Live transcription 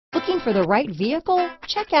Looking for the right vehicle?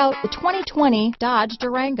 Check out the 2020 Dodge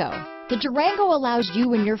Durango. The Durango allows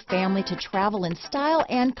you and your family to travel in style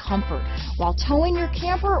and comfort while towing your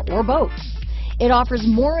camper or boat. It offers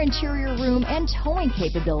more interior room and towing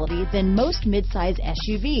capability than most midsize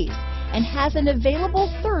SUVs and has an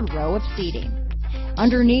available third row of seating.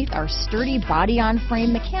 Underneath are sturdy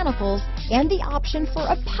body-on-frame mechanicals and the option for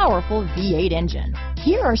a powerful V8 engine.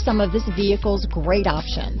 Here are some of this vehicle's great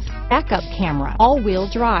options: backup camera, all-wheel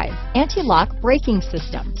drive, anti-lock braking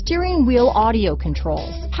system, steering wheel audio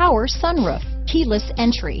controls, power sunroof, keyless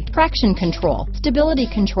entry, traction control, stability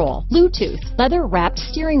control, Bluetooth, leather-wrapped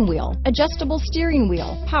steering wheel, adjustable steering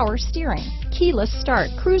wheel, power steering, keyless start,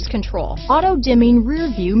 cruise control, auto-dimming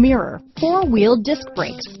rear-view mirror, four-wheel disc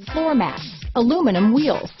brakes, floor mats, aluminum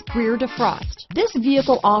wheels, rear defrost. This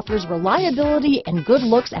vehicle offers reliability and good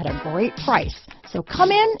looks at a great price. So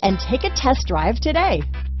come in and take a test drive today.